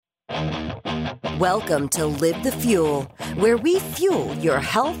Welcome to Live the Fuel, where we fuel your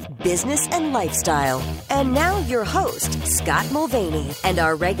health, business, and lifestyle. And now your host, Scott Mulvaney, and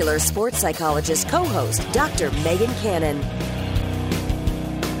our regular sports psychologist co-host, Dr. Megan Cannon.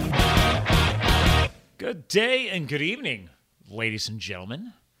 Good day and good evening, ladies and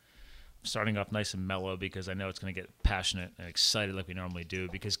gentlemen. I'm starting off nice and mellow because I know it's going to get passionate and excited like we normally do.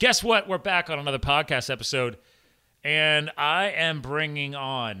 Because guess what? We're back on another podcast episode, and I am bringing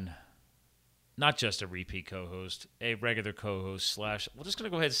on not just a repeat co-host, a regular co-host / we're just going to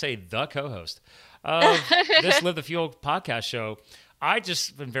go ahead and say the co-host of this Live the Fuel podcast show. I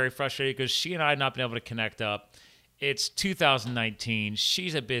just been very frustrated because she and I have not been able to connect up. It's 2019.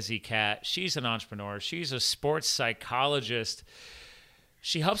 She's a busy cat. She's an entrepreneur. She's a sports psychologist.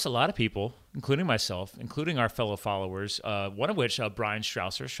 She helps a lot of people, including myself, including our fellow followers, one of which, Brian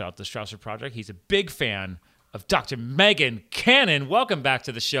Strausser, shout out the Strausser Project. He's a big fan of Dr. Megan Cannon. Welcome back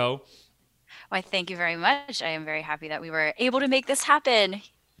to the show. Why, thank you very much. I am very happy that we were able to make this happen.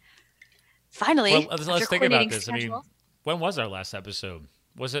 Finally. Well, let's think about this. I mean, when was our last episode?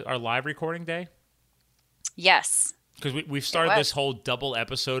 Was it our live recording day? Yes. Because we've started this whole double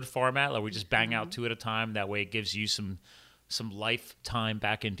episode format. Like we just bang out two at a time. That way it gives you some lifetime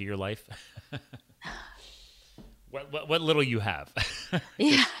back into your life. What little you have.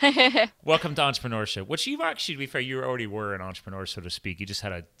 Yeah. Welcome to entrepreneurship, which you've actually, to be fair, you already were an entrepreneur, so to speak. You just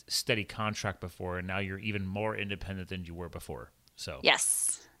had a steady contract before, and now you're even more independent than you were before. So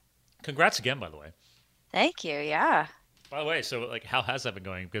Yes. Congrats again, by the way. Thank you. Yeah. By the way, so how has that been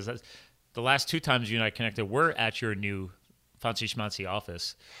going? Because the last two times you and I connected, we're at your new fancy schmancy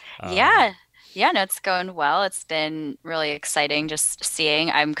office. Yeah, no, it's going well. It's been really exciting just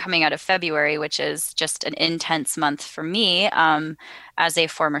seeing. I'm coming out of February, which is just an intense month for me. As a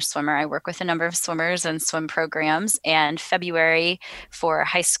former swimmer, I work with a number of swimmers and swim programs. And February for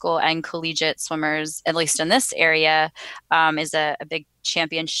high school and collegiate swimmers, at least in this area, is a big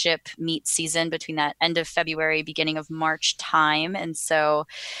championship meet season between that end of February, beginning of March time. And so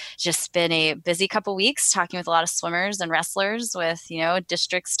just been a busy couple weeks talking with a lot of swimmers and wrestlers with,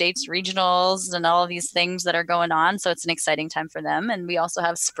 district, states, regionals, and all of these things that are going on. So it's an exciting time for them. And we also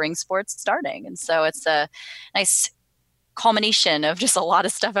have spring sports starting. And so it's a nice culmination of just a lot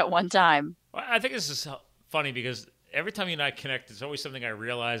of stuff at one time. Well, I think this is funny because every time you and I connect, there's always something I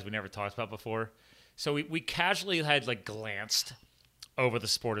realize we never talked about before. So we casually had glanced over the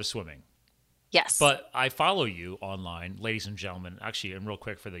sport of swimming. Yes. But I follow you online, ladies and gentlemen. Actually, and real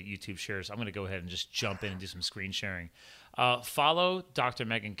quick for the YouTube shares, I'm going to go ahead and just jump in and do some screen sharing. Follow Dr.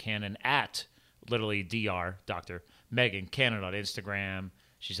 Megan Cannon at literally Dr. Megan Cannon on Instagram.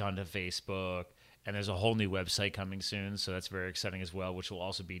 She's on to Facebook. And there's a whole new website coming soon, so that's very exciting as well, which will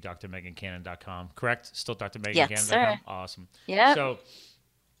also be drmegancannon.com. Correct? Still drmegancannon.com? Yes, sir. Awesome. Yeah. So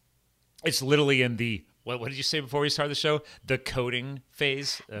it's literally in the what did you say before we started the show? The coding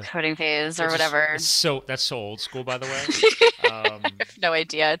phase. Coding phase or whatever. That's so old school, by the way. No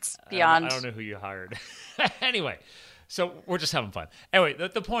idea. It's beyond. I don't know who you hired. Anyway, so we're just having fun. Anyway,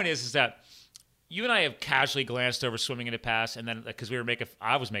 the point is that you and I have casually glanced over swimming in the past, and then because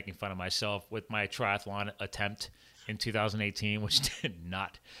I was making fun of myself with my triathlon attempt in 2018, which did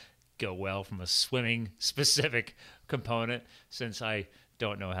not go well from a swimming specific component since I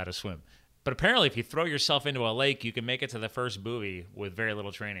don't know how to swim. But apparently, if you throw yourself into a lake, you can make it to the first buoy with very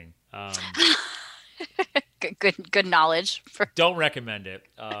little training. Good knowledge. Don't recommend it.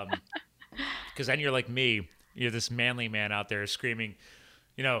 Because then you're like me. You're this manly man out there screaming,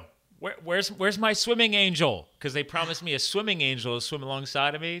 where's my swimming angel? Because they promised me a swimming angel to swim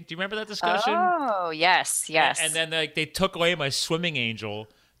alongside of me. Do you remember that discussion? Oh, yes. And then they took away my swimming angel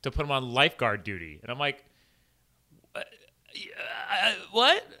to put him on lifeguard duty. And I'm like,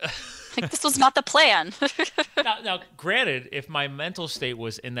 what? This was not the plan. now, granted, if my mental state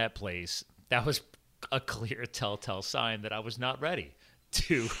was in that place, that was a clear telltale sign that I was not ready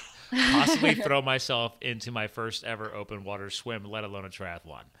to possibly throw myself into my first ever open water swim, let alone a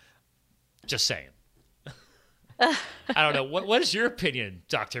triathlon. Just saying. I don't know. What is your opinion,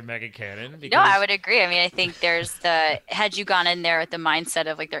 Dr. Megan Cannon? No, I would agree. I mean, I think had you gone in there with the mindset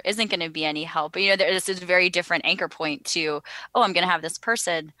of there isn't going to be any help, but there's this very different anchor point to, I'm going to have this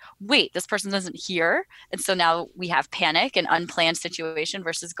person. Wait, this person isn't here. And so now we have panic and unplanned situation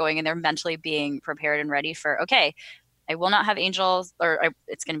versus going in there mentally being prepared and ready for, okay, I will not have angels,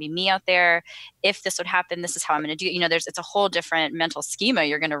 it's going to be me out there. If this would happen, this is how I'm going to do it. It's a whole different mental schema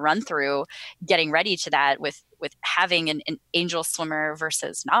you're going to run through getting ready to that with having an angel swimmer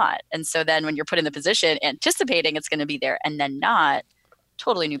versus not. And so then when you're put in the position, anticipating it's going to be there and then not,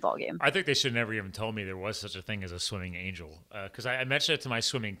 totally new ballgame. I think they should never even told me there was such a thing as a swimming angel. Because I mentioned it to my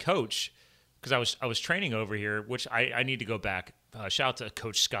swimming coach because I was training over here, which I need to go back. Shout out to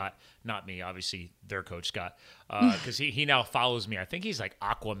Coach Scott, not me, obviously their Coach Scott, because he now follows me. I think he's like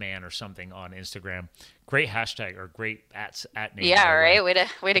Aquaman or something on Instagram. Great hashtag or great at name. Yeah, right. Way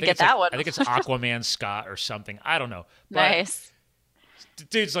to get that one. I think it's Aquaman Scott or something. I don't know. But nice.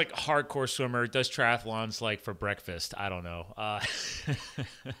 Dude's like a hardcore swimmer, does triathlons like for breakfast. I don't know.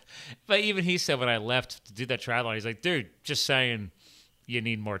 But even he said when I left to do that triathlon, he's like, dude, just saying you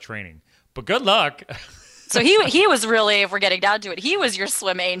need more training. But good luck. So he was really, if we're getting down to it, he was your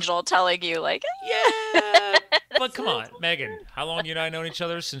swim angel telling you like, yeah. But come on, Megan, how long you and I known each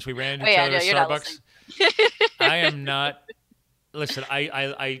other since we ran into each other at Starbucks? I am not. Listen,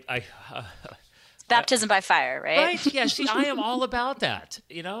 I baptism by fire, right? Right. Yeah. See, I am all about that.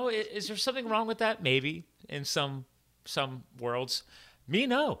 You know, is there something wrong with that? Maybe in some worlds. Me,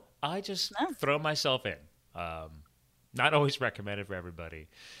 no. I just throw myself in. Not always recommended for everybody.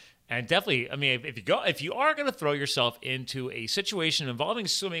 And definitely, I mean, if you are going to throw yourself into a situation involving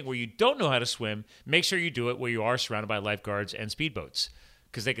swimming where you don't know how to swim, make sure you do it where you are surrounded by lifeguards and speedboats,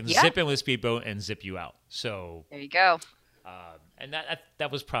 because they can zip in with a speedboat and zip you out. So there you go. And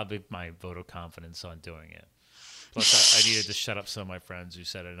that was probably my vote of confidence on doing it. Plus, I needed to shut up some of my friends who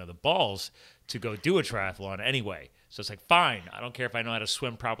said I didn't have the balls to go do a triathlon anyway. So it's like, fine, I don't care if I know how to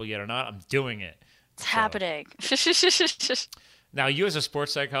swim properly yet or not. I'm doing it. It's happening. Now, you as a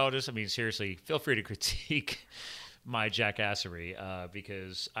sports psychologist, I mean, seriously, feel free to critique my jackassery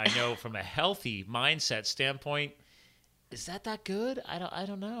because I know from a healthy mindset standpoint, is that good? I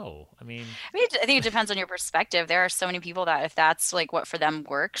don't know. I mean, I think it depends on your perspective. There are so many people that if that's like what for them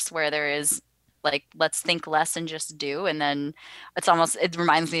works, where there is like, let's think less and just do. And then it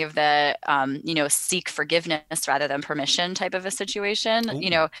reminds me of the, seek forgiveness rather than permission type of a situation.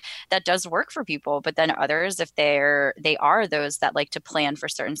 Ooh. That does work for people. But then others, if they are those that like to plan for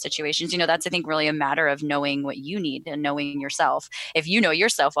certain situations, that's, I think, really a matter of knowing what you need and knowing yourself. If you know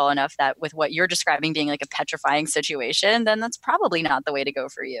yourself well enough that with what you're describing being like a petrifying situation, then that's probably not the way to go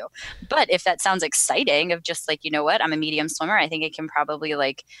for you. But if that sounds exciting of just like, you know what, I'm a medium swimmer, I think it can probably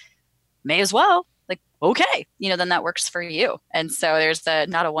like, may as well, like, okay, then that works for you. And so there's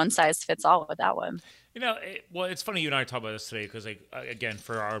not a one size fits all with that one. It's funny you and I talk about this today because, like, again,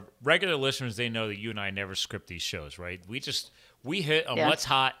 for our regular listeners, they know that you and I never script these shows, right? We hit on what's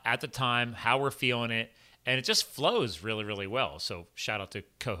hot at the time, how we're feeling it, and it just flows really, really well. So shout out to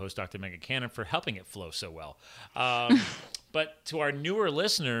co-host Dr. Megan Cannon for helping it flow so well. But to our newer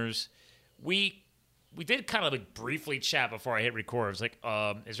listeners, we did kind of like briefly chat before I hit record. It was like,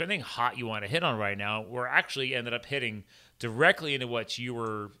 is there anything hot you want to hit on right now? We're actually ended up hitting directly into what you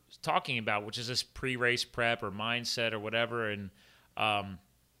were talking about, which is this pre-race prep or mindset or whatever. And I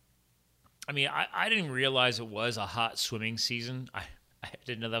didn't realize it was a hot swimming season. I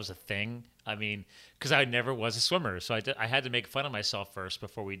didn't know that was a thing. I mean, because I never was a swimmer. So I had to make fun of myself first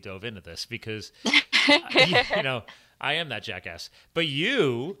before we dove into this because, I am that jackass. But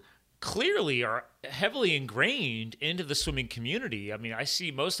you clearly are heavily ingrained into the swimming community. I mean, I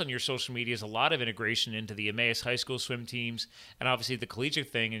see most on your social media is a lot of integration into the Emmaus High School swim teams and obviously the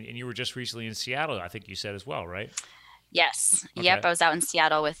collegiate thing. And you were just recently in Seattle, I think you said as well, right? Yes. Okay. Yep. I was out in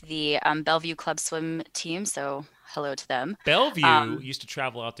Seattle with the Bellevue Club swim team. So hello to them. Bellevue used to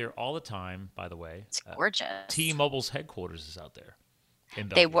travel out there all the time, by the way. It's gorgeous. T-Mobile's headquarters is out there in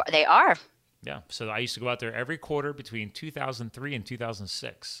Bellevue. They are. Yeah, so I used to go out there every quarter between 2003 and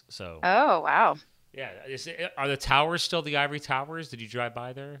 2006. So. Oh wow. Yeah, are the towers still the ivory towers? Did you drive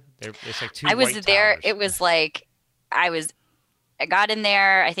by there? It's like two. I was white there. Towers. It was like I got in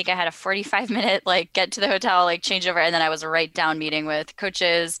there. I think I had a 45-minute like get to the hotel, like changeover, and then I was right down meeting with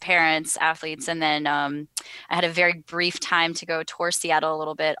coaches, parents, athletes, and then I had a very brief time to go tour Seattle a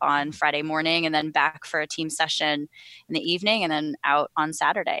little bit on Friday morning, and then back for a team session in the evening, and then out on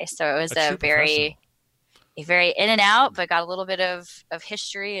Saturday. So it was a very in and out, but got a little bit of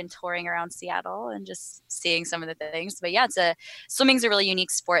history and touring around Seattle and just seeing some of the things. But yeah, swimming's a really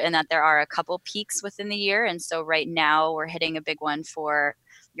unique sport in that there are a couple peaks within the year. And so right now we're hitting a big one for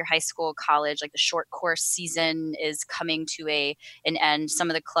your high school, college, like the short course season is coming to an end. Some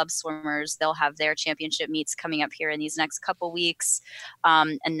of the club swimmers, they'll have their championship meets coming up here in these next couple weeks.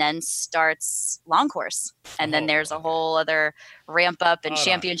 And then starts long course. And then there's a whole other ramp up and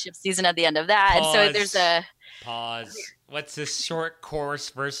championship season at the end of that. Pause. And so there's Pause. What's this short course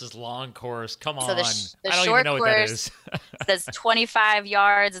versus long course? Come on. So the I don't short even know course what that is. says 25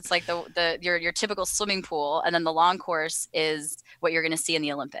 yards. It's like your typical swimming pool. And then the long course is what you're going to see in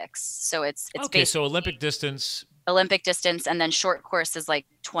the Olympics. So it's okay. So Olympic distance. And then short course is like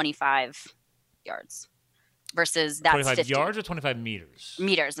 25 yards. versus that's 25 50 yards or 25 meters?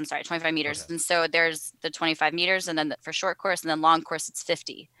 meters. I'm sorry, 25 meters. Okay. And so there's the 25 meters, and then for short course, and then long course, it's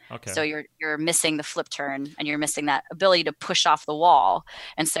 50. Okay. So you're missing the flip turn, and you're missing that ability to push off the wall.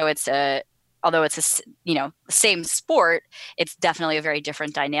 And so although it's the same sport, it's definitely a very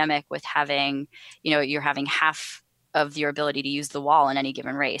different dynamic with having, you're having half of your ability to use the wall in any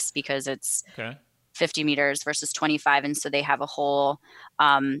given race, because it's Okay. 50 meters versus 25. And so they have a whole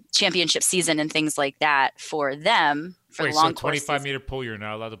championship season and things like that for them. For Wait, the long so 25 courses. meter pool, you're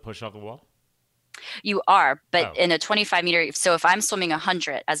not allowed to push off the wall? You are, but Oh. in a 25 meter, so if I'm swimming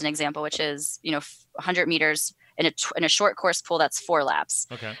 100 as an example, which is 100 meters in a short course pool, that's 4 laps.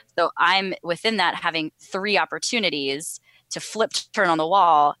 Okay. So I'm within that having 3 opportunities to flip turn on the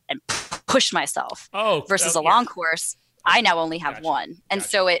wall and push myself. Versus a long course, I now only have Gotcha. 1, and Gotcha.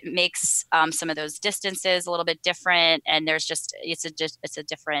 so it makes some of those distances a little bit different. And there's it's a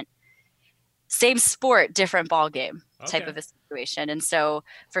different, same sport, different ball game type Okay. of a situation. And so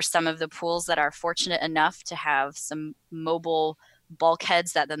for some of the pools that are fortunate enough to have some mobile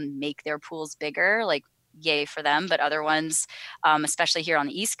bulkheads that then make their pools bigger, like yay for them. But other ones, especially here on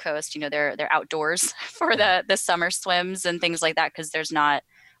the East Coast, they're outdoors for the summer swims and things like that, because there's not,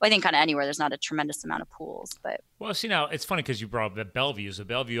 well, I think kind of anywhere there's not a tremendous amount of pools. But Well, see, now it's funny because you brought up the Bellevue. So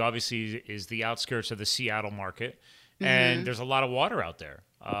Bellevue obviously is the outskirts of the Seattle market, and there's a lot of water out there.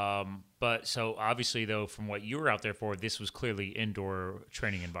 But so obviously, though, from what you were out there for, this was clearly indoor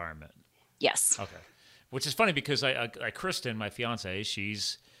training environment. yes, Okay, which is funny because I Kristen, my fiance,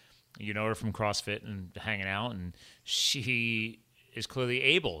 she's, her from CrossFit and hanging out, and she is clearly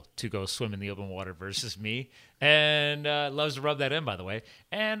able to go swim in the open water versus me, and loves to rub that in, by the way.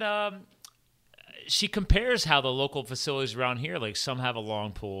 And she compares how the local facilities around here, like some have a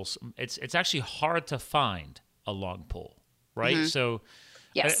long pool. It's actually hard to find a long pool, right? So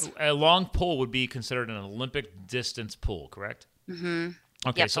yes, a long pool would be considered an Olympic distance pool, correct? Okay,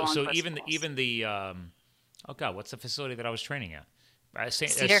 Yep, the so long so course even pools. the oh god, what's the facility that I was training at?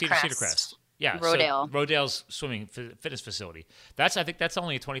 Cedar Cedar Crest. Yeah, Rodale. So Rodale's swimming fitness facility. I think that's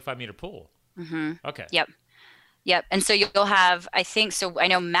only a 25-meter pool. Okay. Yep. And so you'll have, I think, so I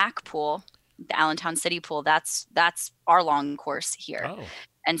know Mac Pool, the Allentown City Pool, that's our long course here. Oh,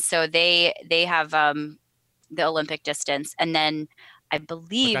 And so they have the Olympic distance, and then I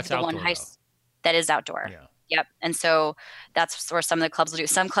believe that's the one outdoor, though. that is outdoor. yeah. Yep. And so that's where some of the clubs will do.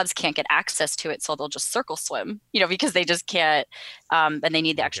 Some clubs can't get access to it, so they'll just circle swim, because they just can't, and they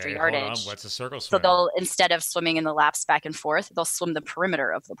need the extra Okay, hold on. yardage. What's a circle So swim? they'll, instead of swimming in the laps back and forth, they'll swim the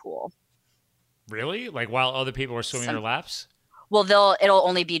perimeter of the pool. Really? Like while other people are swimming their laps? Well, it'll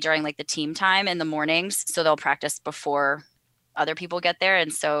only be during like the team time in the mornings, so they'll practice before other people get there,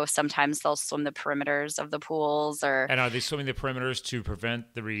 and so sometimes they'll swim the perimeters of the pools, or And are they swimming the perimeters to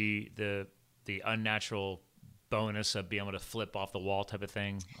prevent the unnatural bonus of being able to flip off the wall type of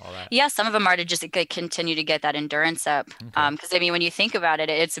thing? All that. yeah, some of them are to just continue to get that endurance up. Okay. Because I mean, when you think about it,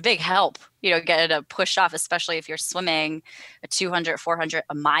 it's a big help, get a push off, especially if you're swimming a 200, 400,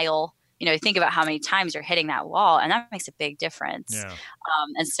 a mile. You think about how many times you're hitting that wall, and that makes a big difference. Yeah.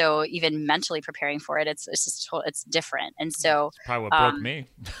 And so even mentally preparing for it, it's just it's different. And so Probably what broke me.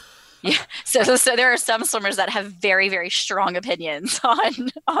 yeah, so there are some swimmers that have very, very strong opinions on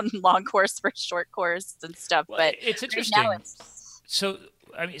long course versus short course and stuff. Well, But it's right interesting. now it's So,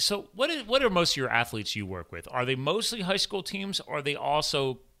 I mean, what are most of your athletes you work with? Are they mostly high school teams? Or are they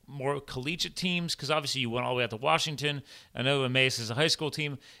also more collegiate teams? Because obviously you went all the way out to Washington. I know Emmaus is a high school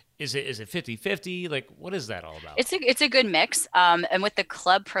team. Is it 50-50? Like, what is that all about? it's a good mix. And with the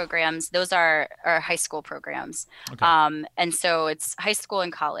club programs, those are high school programs. Okay. And so it's high school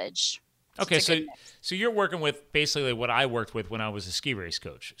and college. Okay, it's a so good mix. so you're working with basically what I worked with when I was a ski race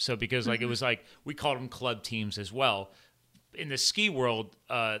coach. So because like it was like we called them club teams as well. In the ski world,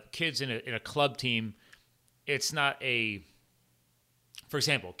 kids in a club team, it's not a. For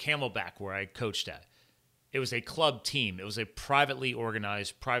example, Camelback, where I coached at, it was a club team. It was a privately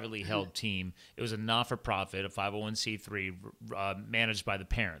organized, privately held team. It was a not-for-profit, a 501c3, managed by the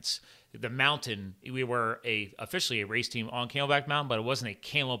parents. The Mountain, we were officially a race team on Camelback Mountain, but it wasn't a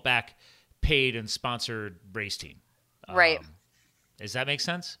Camelback paid and sponsored race team. Right. Does that make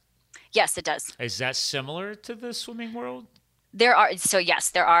sense? Yes, it does. Is that similar to the swimming world? There are, so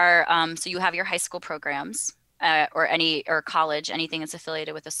yes, there are. So you have your high school programs, or college, anything that's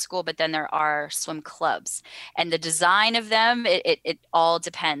affiliated with a school, but then there are swim clubs, and the design of them, it all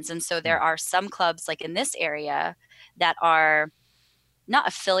depends. And so there are some clubs like in this area that are not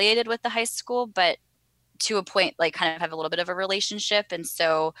affiliated with the high school, but to a point, like kind of have a little bit of a relationship. And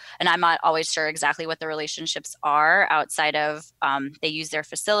so, and I'm not always sure exactly what the relationships are outside of, they use their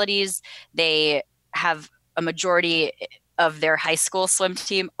facilities. They have a majority of their high school swim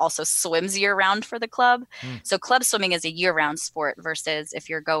team also swims year round for the club. So club swimming is a year round sport versus if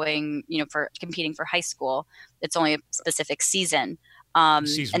you're going, for competing for high school, it's only a specific season. And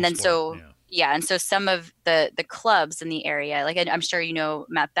then sport, and so some of the clubs in the area, like I'm sure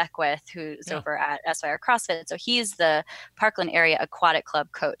Matt Beckwith, who's over at SYR CrossFit. So he's the Parkland area aquatic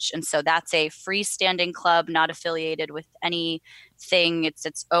club coach, and so that's a freestanding club, not affiliated with anything. It's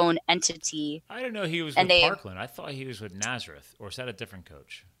its own entity. I didn't know he was with Parkland. I thought he was with Nazareth, or is that a different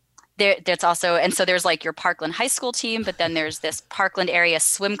coach? That's also, and so there's like your Parkland high school team, but then there's this Parkland area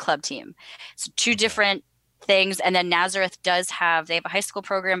swim club team. So two different things. And then Nazareth they have a high school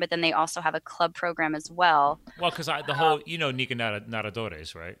program, but then they also have a club program as well. Well, because the whole, Nica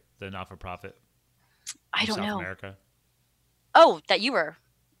Nadadores, right? The not-for-profit. I don't know. South America. Oh, that you were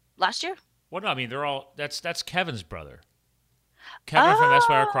last year? Well, no, I mean, they're all, that's Kevin's brother. Kevin from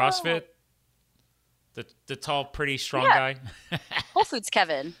SYR CrossFit. The tall, pretty, strong guy. Whole Foods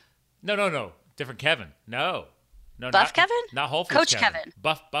Kevin. No. Different Kevin. No, Buff Kevin? Not Whole Foods Coach Kevin.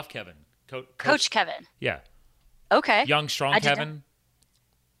 Buff Kevin. Coach Kevin. Yeah. Okay. Young, strong Kevin.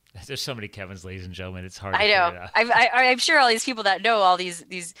 There's so many Kevins, ladies and gentlemen. It's hard to figure it out. I'm sure all these people that know all these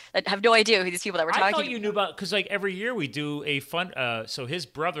that have no idea who these people that we're talking about. I thought you knew about, because like every year we do a fun. So his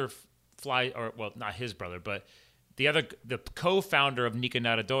brother not his brother, but the co-founder of Nica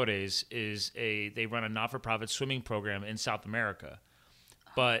Nadadores they run a not-for-profit swimming program in South America.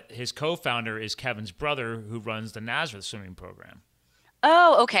 But his co-founder is Kevin's brother, who runs the Nazareth swimming program.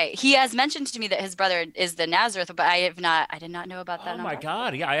 Oh, okay. He has mentioned to me that his brother is the Nazareth, but I did not know about that. Oh my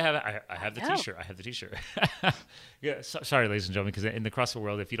God! Yeah, I have the T-shirt. I have the T-shirt. Yeah, sorry, ladies and gentlemen, because in the CrossFit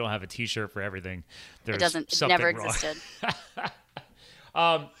world, if you don't have a T-shirt for everything, it never wrong. Existed.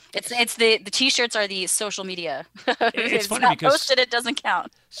 It's the T-shirts are the social media. It's funny not because posted, it doesn't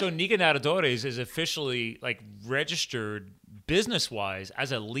count. So Nica Nadadores is officially registered business-wise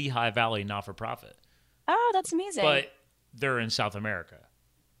as a Lehigh Valley not-for-profit. Oh, that's amazing. But they're in South America.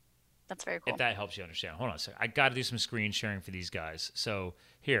 That's very cool. If that helps you understand. Hold on a second. I got to do some screen sharing for these guys. So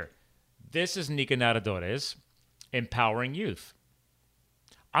here, this is Nica Nadadores, empowering youth.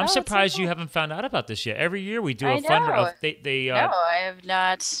 I'm surprised you haven't found out about this yet. Every year we do a fundraiser. No, I have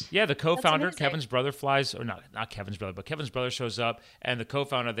not. Yeah, the co-founder, Kevin's brother flies, or not Kevin's brother, but Kevin's brother shows up, and the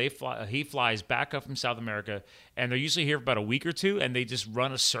co-founder, he flies back up from South America, and they're usually here for about a week or two, and they just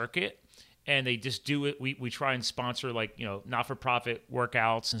run a circuit. And they just do it. We try and sponsor not-for-profit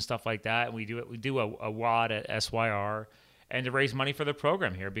workouts and stuff like that. And we do it. We do a WOD at SYR, and to raise money for the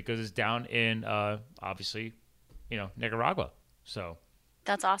program here because it's down in obviously, Nicaragua. So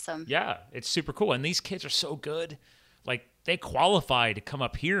that's awesome. Yeah, it's super cool. And these kids are so good. Like they qualify to come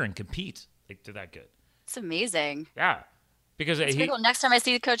up here and compete. Like they're that good. It's amazing. Yeah, because cool. Next time I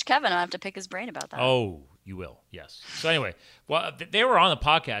see Coach Kevin, I'll have to pick his brain about that. Oh. You will, yes. So anyway, well, they were on the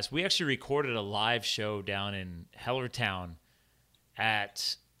podcast. We actually recorded a live show down in Hellertown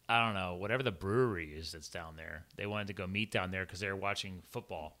at, I don't know, whatever the brewery is that's down there. They wanted to go meet down there because they were watching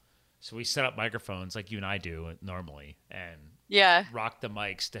football. So we set up microphones like you and I do normally and rock the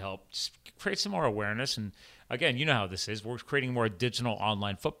mics to help create some more awareness. And again, you know how this is. We're creating more digital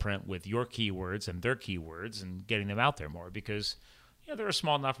online footprint with your keywords and their keywords and getting them out there more because – they're a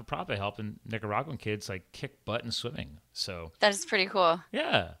small not-for-profit helping Nicaraguan kids kick butt in swimming. So that is pretty cool.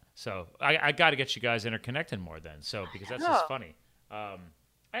 Yeah. So I got to get you guys interconnected more then. So because that's just funny.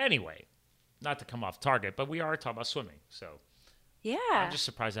 Anyway, not to come off target, but we are talking about swimming. So yeah, I'm just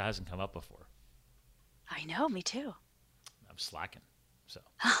surprised that hasn't come up before. I know, me too. I'm slacking. So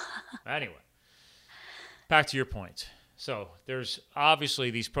anyway, back to your point. So there's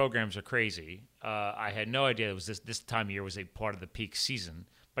obviously these programs are crazy. I had no idea it was this time of year was a part of the peak season,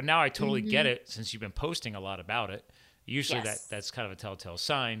 but now I totally get it since you've been posting a lot about it. Usually that's kind of a telltale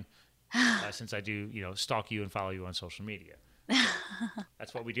sign since I do stalk you and follow you on social media.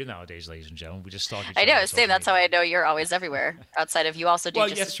 That's what we do nowadays, ladies and gentlemen. We just stalk each other. I know, same. That's how I know you're always everywhere. Outside of you, also do. Well,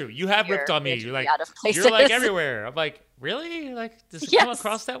 that's true. You have ripped on me. You're like everywhere. I'm like, really? Like, does it come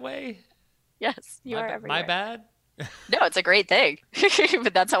across that way? Yes, you are everywhere. My bad. No, it's a great thing.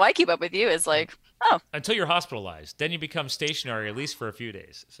 But that's how I keep up with you is until you're hospitalized. Then you become stationary, at least for a few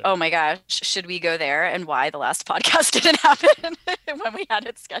days. So. Oh my gosh. Should we go there and why the last podcast didn't happen when we had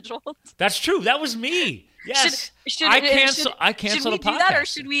it scheduled? That's true. That was me. Yes. I canceled the podcast. Should we do that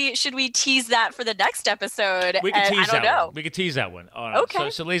or should we tease that for the next episode? We could tease that one. We could tease that one.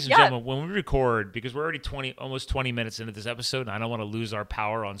 Okay. So ladies and gentlemen, when we record, because we're already almost 20 minutes into this episode, and I don't want to lose our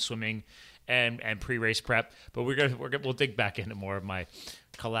power on swimming and pre-race prep, but we'll dig back into more of my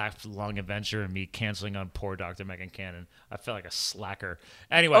collapsed lung adventure and me canceling on poor Dr. Megan Cannon. I felt like a slacker.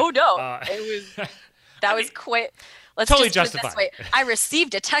 Anyway. Oh no, it was. That was quite. Let's totally just put it this way. I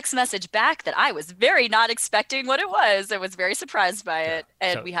received a text message back that I was very not expecting what it was. I was very surprised by it,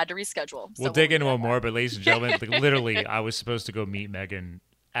 and we had to reschedule. We'll dig into it more, but ladies and gentlemen, like, literally, I was supposed to go meet Megan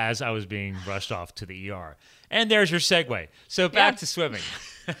as I was being rushed off to the ER. And there's your segue. So back to swimming.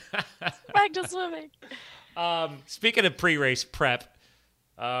 Back to swimming. Speaking of pre-race prep,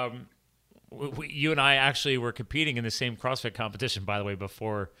 you and I actually were competing in the same CrossFit competition, by the way,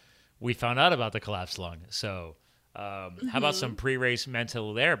 before we found out about the collapsed lung. So how about some pre-race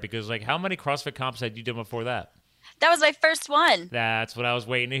mental there? Because, like, how many CrossFit comps had you done before that? That was my first one. That's what I was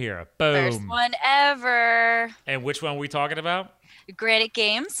waiting to hear. Boom. First one ever. And which one are we talking about? Granite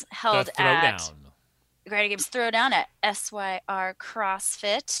Games held the Throwdown. Granite Games Throwdown at SYR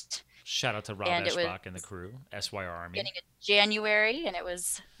CrossFit. Shout out to Rob Eschbach and the crew, SYR Army. Beginning of January, and it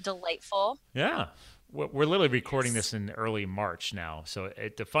was delightful. Yeah. We're literally recording this in early March now. So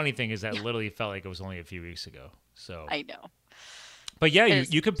the funny thing is that literally felt like it was only a few weeks ago. So I know. But yeah,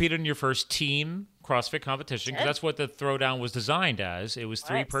 you competed in your first team CrossFit competition, because that's what the Throwdown was designed as. It was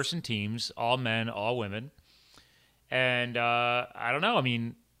 3-person teams, all men, all women. And I don't know. I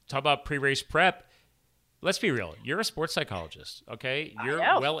mean, talk about pre-race prep. Let's be real. You're a sports psychologist, okay? You're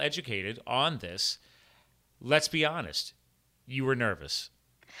well educated on this. Let's be honest. You were nervous.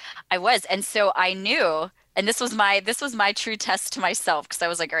 I was. And so I knew, and this was my true test to myself, because I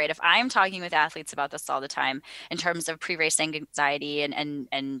was like, all right, if I'm talking with athletes about this all the time in terms of pre-race anxiety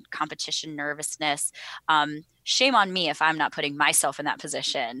and competition nervousness, shame on me if I'm not putting myself in that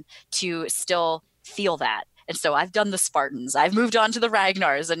position to still feel that. And so I've done the Spartans, I've moved on to the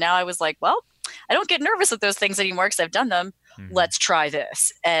Ragnars, and now I was like, well, I don't get nervous with those things anymore because I've done them. Mm-hmm. Let's try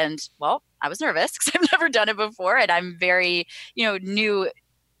this. And well, I was nervous because I've never done it before, and I'm very, new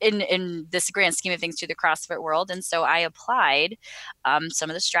in this grand scheme of things to the CrossFit world. And so I applied some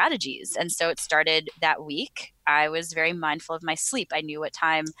of the strategies. And so it started that week. I was very mindful of my sleep. I knew what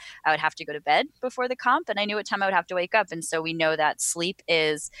time I would have to go to bed before the comp, and I knew what time I would have to wake up. And so we know that sleep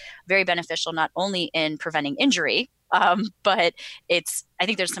is very beneficial, not only in preventing injury, but I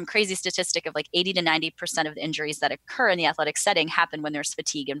think there's some crazy statistic of like 80 to 90% of the injuries that occur in the athletic setting happen when there's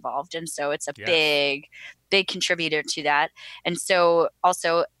fatigue involved. And so it's a big contributor to that. And so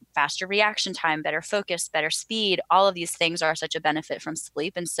also faster reaction time, better focus, better speed, all of these things are such a benefit from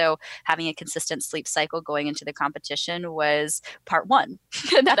sleep. And so having a consistent sleep cycle going into the competition was part one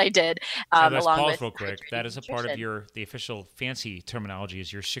that I did. Let's pause real quick. That is a part of the official fancy terminology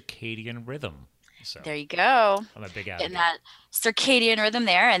is your circadian rhythm. So there you go. I'm a big advocate. In that circadian rhythm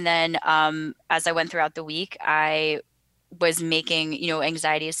there. And then as I went throughout the week, I was making,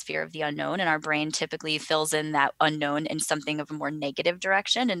 anxiety is fear of the unknown, and our brain typically fills in that unknown in something of a more negative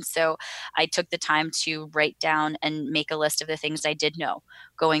direction. And so I took the time to write down and make a list of the things I did know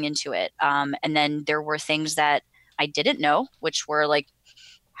going into it. And then there were things that I didn't know, which were like,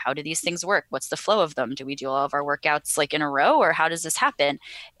 how do these things work? What's the flow of them? Do we do all of our workouts like in a row, or how does this happen?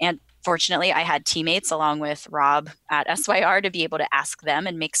 And fortunately, I had teammates along with Rob at SYR to be able to ask them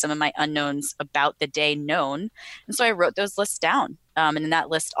and make some of my unknowns about the day known. And so I wrote those lists down. And then that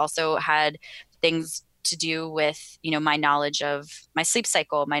list also had things to do with, my knowledge of my sleep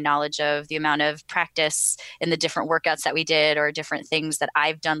cycle, my knowledge of the amount of practice in the different workouts that we did, or different things that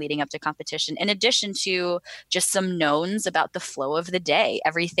I've done leading up to competition, in addition to just some knowns about the flow of the day.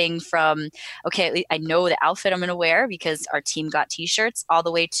 Everything from, okay, I know the outfit I'm going to wear because our team got t-shirts, all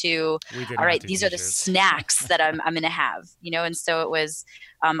the way to, all right, these are the snacks that I'm going to have, and so it was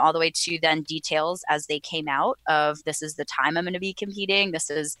all the way to then details as they came out of, this is the time I'm going to be competing. This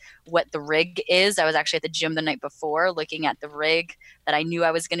is what the rig is. I was actually at the gym the night before looking at the rig that I knew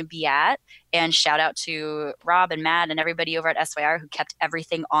I was going to be at. And shout out to Rob and Matt and everybody over at SYR who kept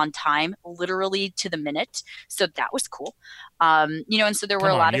everything on time, literally to the minute. So that was cool. And so there were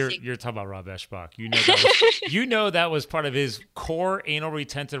a lot of things. You're talking about Rob Eschbach. You know that was part of his core anal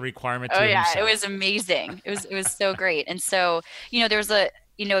retentive requirement to himself. It was amazing. It was so great. And so, there's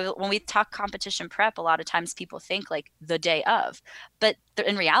when we talk competition prep, a lot of times people think like the day of, but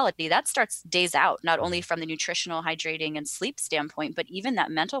in reality, that starts days out, not only from the nutritional, hydrating, and sleep standpoint, but even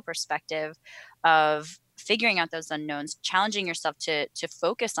that mental perspective of figuring out those unknowns, challenging yourself to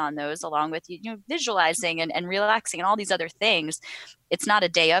focus on those, along with visualizing and relaxing and all these other things. It's not a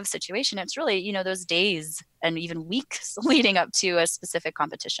day of situation. It's really, those days and even weeks leading up to a specific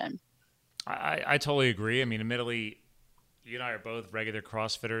competition. I totally agree. I mean, admittedly, you and I are both regular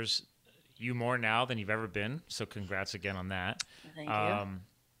CrossFitters. You more now than you've ever been. So congrats again on that. Thank you.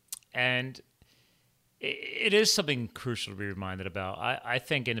 And it is something crucial to be reminded about. I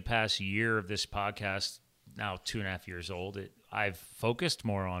think in the past year of this podcast, now 2.5 years old, I've focused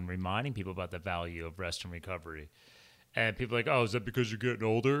more on reminding people about the value of rest and recovery. And people are like, oh, is that because you're getting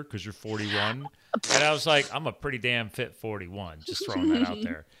older? Because you're 41? And I was like, I'm a pretty damn fit 41. Just throwing that out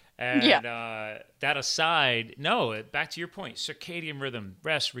there. And that aside, no, back to your point, circadian rhythm,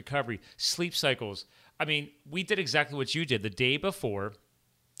 rest, recovery, sleep cycles. I mean, we did exactly what you did. The day before,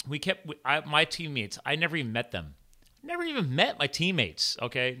 my teammates, I never even met them. Never even met my teammates,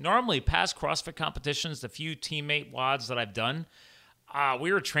 okay? Normally, past CrossFit competitions, the few teammate WODs that I've done,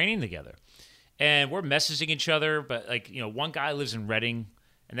 we were training together. And we're messaging each other, but one guy lives in Reading,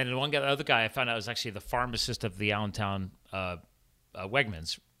 and then the other guy I found out was actually the pharmacist of the Allentown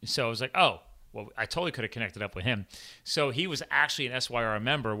Wegmans. So I was like, oh, well, I totally could have connected up with him. So he was actually an SYR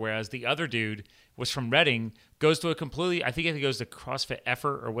member, whereas the other dude was from Reading, goes to I think he goes to CrossFit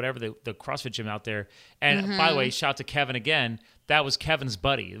Effort or whatever, the CrossFit gym out there. And by the way, shout out to Kevin again. That was Kevin's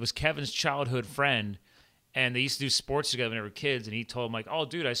buddy. It was Kevin's childhood friend. And they used to do sports together when they were kids. And he told him, like, oh,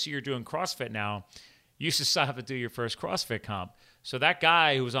 dude, I see you're doing CrossFit now. You used to still have to do your first CrossFit comp. So that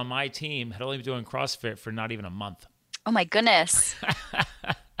guy who was on my team had only been doing CrossFit for not even a month. Oh, my goodness.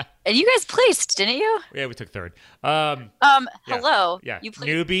 And you guys placed, didn't you? Yeah, we took third. Hello. Yeah. You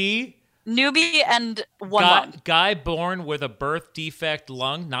Newbie and one. Guy born with a birth defect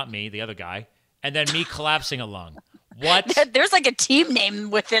lung, not me, the other guy. And then me collapsing a lung. What? There's like a team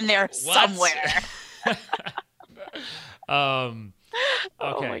name within there somewhere. Okay. Oh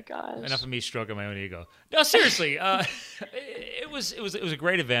my gosh. Enough of me stroking my own ego. No, seriously. It was a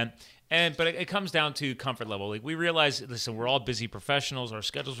great event, but it comes down to comfort level. Like, we realized, listen, we're all busy professionals. Our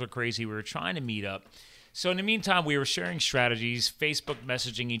schedules were crazy. We were trying to meet up. So in the meantime, we were sharing strategies, Facebook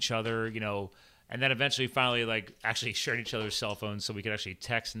messaging each other, and then eventually, finally, like, actually sharing each other's cell phones so we could actually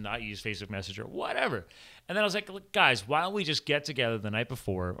text and not use Facebook Messenger, whatever. And then I was like, look, guys, why don't we just get together the night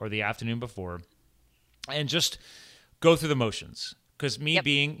before or the afternoon before and just go through the motions? Because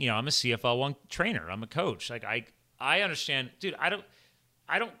being, I'm a CFL1 trainer, I'm a coach. Like, I understand, dude. I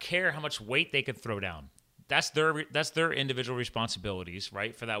don't care how much weight they could throw down. That's their individual responsibilities,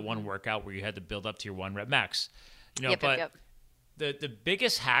 right? For that one workout where you had to build up to your 1 rep max, But the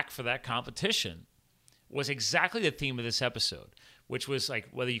biggest hack for that competition was exactly the theme of this episode, which was like,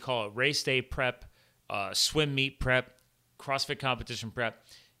 whether you call it race day prep, swim meet prep, CrossFit competition prep,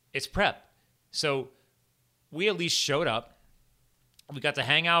 it's prep. So we at least showed up. We got to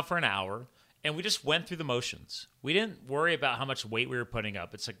hang out for an hour, and we just went through the motions. We didn't worry about how much weight we were putting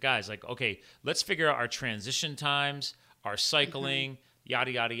up. It's like, guys, like, okay, let's figure out our transition times, our cycling,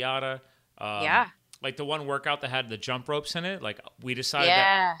 yada, yada, yada. Like the one workout that had the jump ropes in it, like, we decided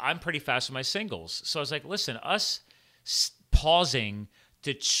that I'm pretty fast with my singles. So I was like, listen, us pausing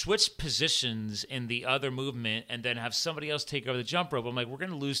to switch positions in the other movement and then have somebody else take over the jump rope, I'm like, we're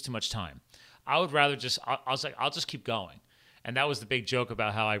going to lose too much time. I would rather I was like, I'll just keep going. And that was the big joke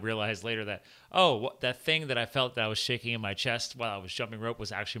about how I realized later that, that thing that I felt that I was shaking in my chest while I was jumping rope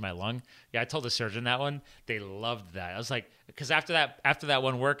was actually my lung. Yeah, I told the surgeon that one. They loved that. I was like, because after that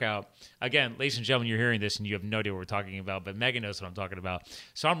one workout, again, ladies and gentlemen, you're hearing this and you have no idea what we're talking about, but Megan knows what I'm talking about.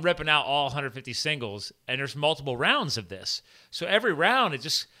 So I'm ripping out all 150 singles, and there's multiple rounds of this. So every round,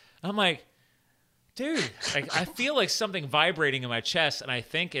 I'm like, dude, like, I feel like something vibrating in my chest, and I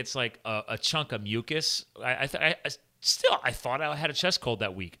think it's like a chunk of mucus. I thought I had a chest cold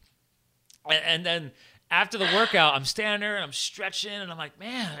that week. And then after the workout, I'm standing there and I'm stretching, and I'm like,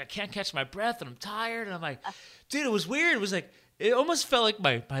 man, I can't catch my breath, and I'm tired. And I'm like, dude, it was weird. It was like, it almost felt like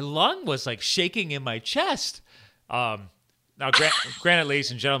my lung was like shaking in my chest. Now, granted,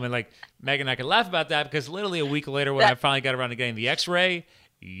 ladies and gentlemen, like, Megan and I can laugh about that because literally a week later when I finally got around to getting the x-ray,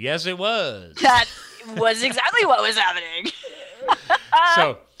 yes, it was. That was exactly what was happening.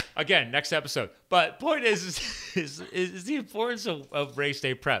 So, again, next episode. But point is the importance of race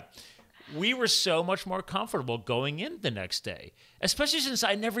day prep. We were so much more comfortable going in the next day, especially since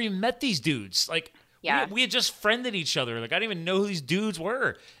I never even met these dudes. Like, we had just friended each other. Like, I didn't even know who these dudes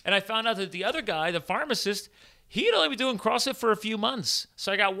were. And I found out that the other guy, the pharmacist, he'd only been doing CrossFit for a few months.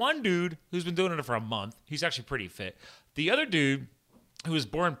 So I got one dude who's been doing it for a month. He's actually pretty fit. The other dude who was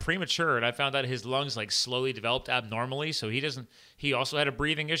born premature, and I found out his lungs like slowly developed abnormally. So he also had a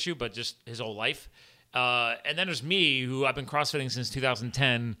breathing issue, but just his whole life. And then there's me, who I've been CrossFitting since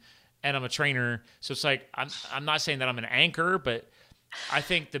 2010, and I'm a trainer. So it's like, I'm not saying that I'm an anchor, but I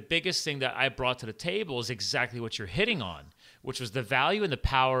think the biggest thing that I brought to the table is exactly what you're hitting on, which was the value and the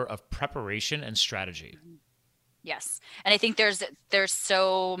power of preparation and strategy. Yes. And I think there's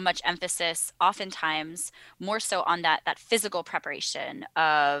so much emphasis, oftentimes more so on that physical preparation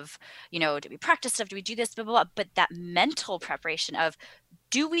of, do we practice stuff? Do we do this? Blah, blah, blah. But that mental preparation of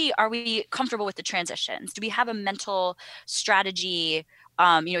are we comfortable with the transitions? Do we have a mental strategy,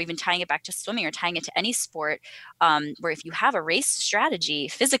 even tying it back to swimming or tying it to any sport, where if you have a race strategy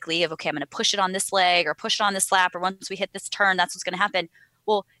physically of, okay, I'm going to push it on this leg or push it on this lap, or once we hit this turn, that's what's going to happen.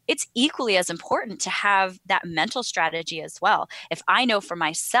 Well, it's equally as important to have that mental strategy as well. If I know for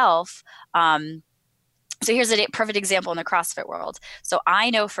myself, so here's a perfect example in the CrossFit world. So I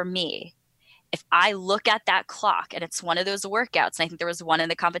know for me, if I look at that clock and it's one of those workouts, and I think there was one in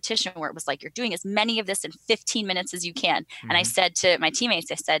the competition where it was like, you're doing as many of this in 15 minutes as you can. Mm-hmm. And I said to my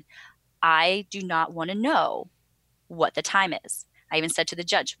teammates, I said, I do not want to know what the time is. I even said to the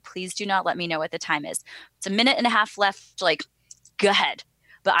judge, please do not let me know what the time is. It's a minute and a half left, like, go ahead.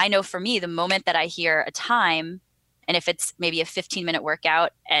 But I know for me, the moment that I hear a time, and if it's maybe a 15-minute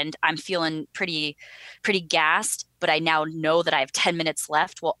workout and I'm feeling pretty gassed, but I now know that I have 10 minutes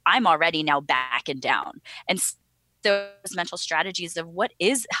left, well, I'm already now backing down. And those mental strategies of what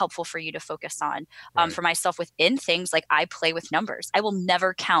is helpful for you to focus on. Right. For myself within things, like I play with numbers. I will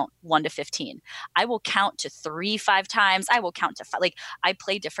never count 1 to 15. I will count to 3, 5 times. I will count to 5. Like I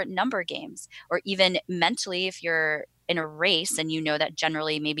play different number games. Or even mentally, if you're in a race and you know that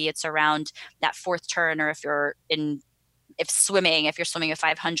generally maybe it's around that 4th turn, or if you're swimming a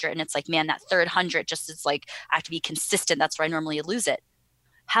 500 and it's like, man, that 3rd 100 just is like, I have to be consistent. That's where I normally lose it.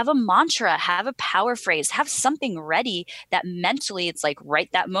 Have a mantra, have a power phrase, have something ready that mentally it's like, right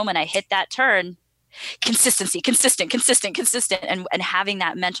that moment I hit that turn, consistency, consistent, and having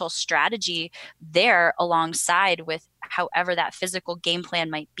that mental strategy there alongside with however that physical game plan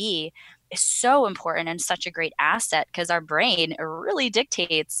might be is so important and such a great asset, because our brain really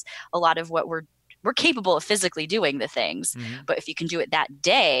dictates a lot of what we're capable of physically doing the things. Mm-hmm. But if you can do it that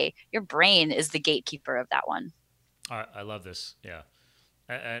day, your brain is the gatekeeper of that one. I love this. Yeah.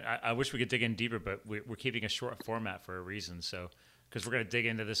 I wish we could dig in deeper, but we're keeping a short format for a reason. So, because we're going to dig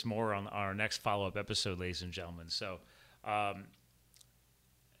into this more on our next follow-up episode, ladies and gentlemen. So,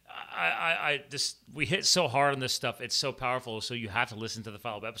 we hit so hard on this stuff. It's so powerful. So you have to listen to the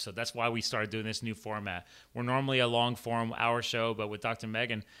follow-up episode. That's why we started doing this new format. We're normally a long form hour show, but with Dr.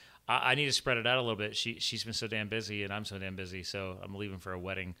 Megan, I need to spread it out a little bit. She's been so damn busy, and I'm so damn busy. So I'm leaving for a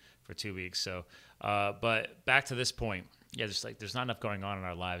wedding for 2 weeks. So, but back to this point. Yeah, there's not enough going on in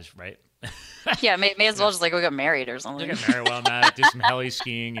our lives, right? Yeah, may as well just like go get married or something. Get married while I'm at it, do some heli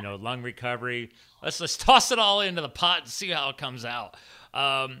skiing, lung recovery. Let's toss it all into the pot and see how it comes out.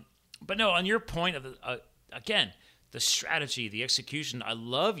 But no, on your point of again, the strategy, the execution. I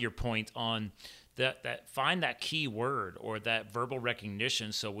love your point on that. Find that key word or that verbal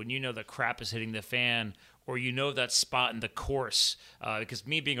recognition. So when you know the crap is hitting the fan, or that spot in the course, because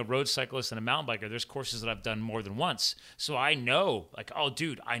me being a road cyclist and a mountain biker, there's courses that I've done more than once. So I know, like, oh,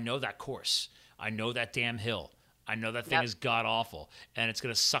 dude, I know that course. I know that damn hill. I know that thing is god-awful, and it's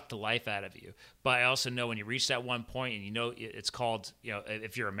going to suck the life out of you. But I also know when you reach that one point, and it's called,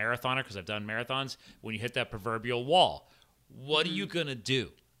 if you're a marathoner, because I've done marathons, when you hit that proverbial wall, what are you going to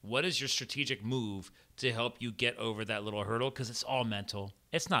do? What is your strategic move to help you get over that little hurdle? Because it's all mental.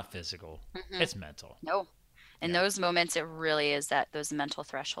 It's not physical. Mm-hmm. It's mental. No. In those moments, it really is those mental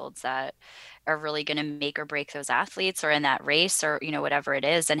thresholds that are really going to make or break those athletes, or in that race, or, whatever it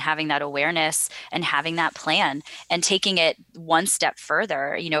is, and having that awareness and having that plan and taking it one step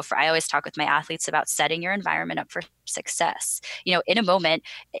further. I always talk with my athletes about setting your environment up for success. In a moment,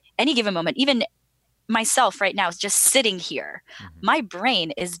 any given moment, even myself right now is just sitting here. Mm-hmm. My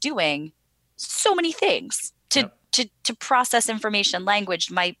brain is doing so many things to process information,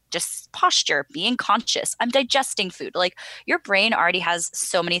 language, my just posture, being conscious. I'm digesting food. Like, your brain already has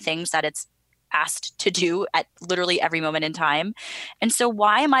so many things that it's asked to do at literally every moment in time. And so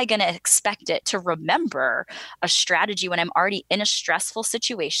why am I going to expect it to remember a strategy when I'm already in a stressful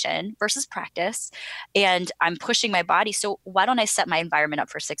situation versus practice, and I'm pushing my body? So why don't I set my environment up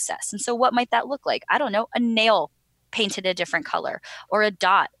for success? And so what might that look like? I don't know, a nail painted a different color, or a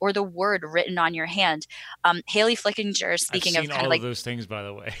dot, or the word written on your hand. Haley Flickinger, speaking I've of seen kind all of like those things, by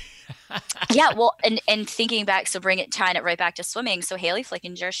the way. Yeah, well, and thinking back, so tying it right back to swimming. So Haley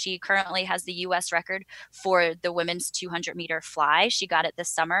Flickinger, she currently has the U.S. record for the women's 200-meter fly. She got it this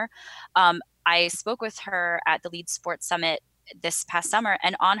summer. I spoke with her at the Lead Sports Summit this past summer,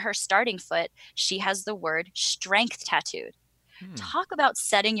 and on her starting foot, she has the word strength tattooed. Talk about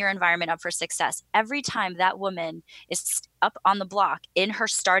setting your environment up for success. Every time that woman is up on the block in her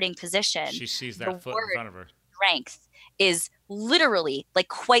starting position, she sees that foot in front of her. Strength is literally, like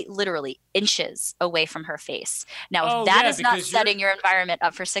quite literally, inches away from her face. Now, if that is not setting your environment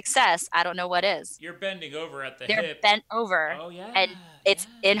up for success, I don't know what is. You're bending over at the hip. They're bent over. Oh, yeah. And it's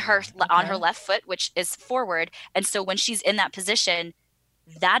in her on her left foot, which is forward. And so when she's in that position,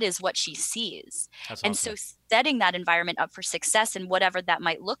 that is what she sees. That's and awesome. so setting that environment up for success and whatever that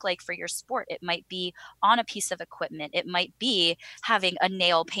might look like for your sport, it might be on a piece of equipment. It might be having a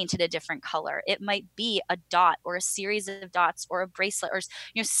nail painted a different color. It might be a dot or a series of dots or a bracelet or,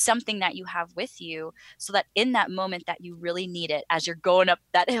 something that you have with you, so that in that moment that you really need it, as you're going up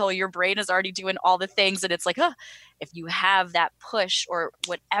that hill, your brain is already doing all the things. And it's like, if you have that push or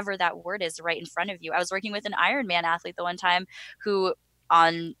whatever that word is right in front of you. I was working with an Ironman athlete the one time who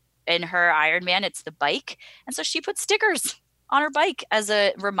in her Ironman, it's the bike. And so she put stickers on her bike as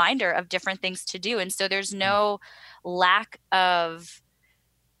a reminder of different things to do. And so there's no lack of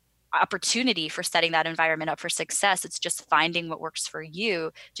opportunity for setting that environment up for success. It's just finding what works for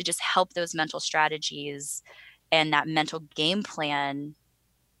you to just help those mental strategies and that mental game plan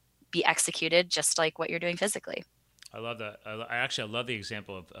be executed just like what you're doing physically. I love that. I love the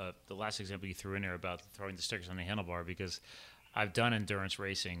example of the last example you threw in there about throwing the stickers on the handlebar, because I've done endurance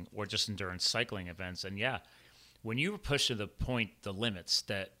racing or just endurance cycling events. And yeah, when you push to the limits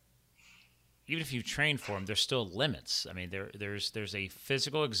that even if you train for them, there's still limits. I mean, there's a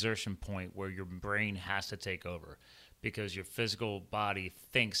physical exertion point where your brain has to take over, because your physical body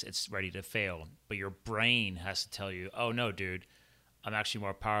thinks it's ready to fail, but your brain has to tell you, oh no, dude, I'm actually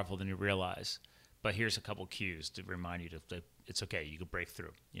more powerful than you realize. But here's a couple cues to remind you that it's okay. You can break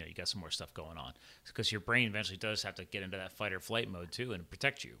through. You got some more stuff going on, because your brain eventually does have to get into that fight or flight mode too and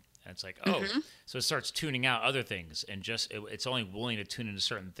protect you. And it's like, so it starts tuning out other things, and it's only willing to tune into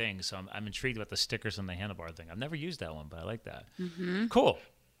certain things. So I'm intrigued about the stickers on the handlebar thing. I've never used that one, but I like that. Mm-hmm. Cool.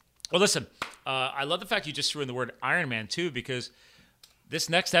 Well, listen, I love the fact you just threw in the word Ironman too, because this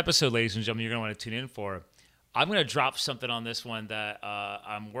next episode, ladies and gentlemen, you're going to want to tune in for. I'm going to drop something on this one that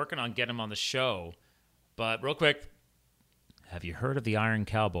I'm working on getting him on the show. But real quick, have you heard of the Iron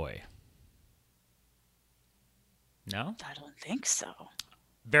Cowboy? No? I don't think so.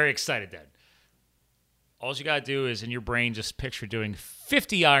 Very excited then. All you got to do is in your brain just picture doing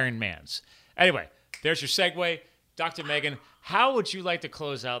 50 Ironmans. Anyway, there's your segue. Dr. Megan, how would you like to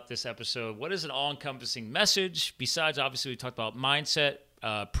close out this episode? What is an all-encompassing message? Besides, obviously, we talked about mindset,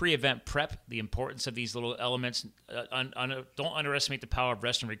 pre-event prep, the importance of these little elements. Don't underestimate the power of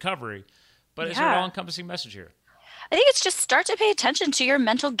rest and recovery. But is there an all-encompassing message here? I think it's just start to pay attention to your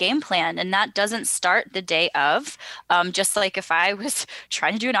mental game plan. And that doesn't start the day of. Just like if I was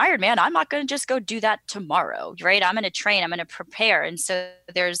trying to do an Ironman, I'm not going to just go do that tomorrow, right? I'm going to train, I'm going to prepare. And so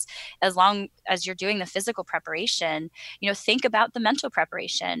as long as you're doing the physical preparation, think about the mental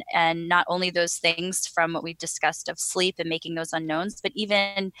preparation, and not only those things from what we've discussed of sleep and making those unknowns, but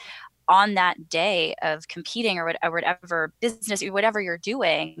even on that day of competing or whatever business, whatever you're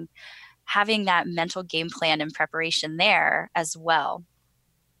doing, having that mental game plan and preparation there as well.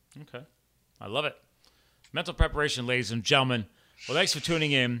 Okay. I love it. Mental preparation, ladies and gentlemen. Well, thanks for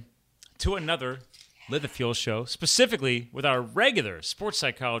tuning in to another Live the Fuel show, specifically with our regular sports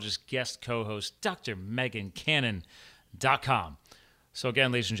psychologist guest co-host, Dr. Megan Cannon.com. So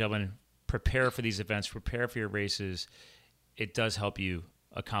again, ladies and gentlemen, prepare for these events, prepare for your races. It does help you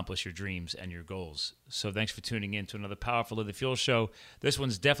accomplish your dreams and your goals. So thanks for tuning in to another powerful Live the Fuel show. This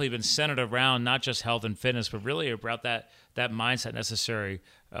one's definitely been centered around not just health and fitness, but really about that mindset necessary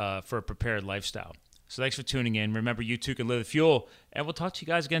for a prepared lifestyle. So thanks for tuning in. Remember, you too can live the fuel, and we'll talk to you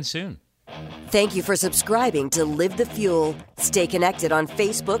guys again soon. Thank you for subscribing to Live the Fuel. Stay connected on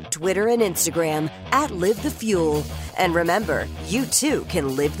Facebook, Twitter, and Instagram at Live the Fuel. And remember, you too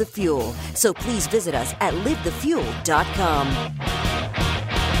can live the fuel. So please visit us at livethefuel.com.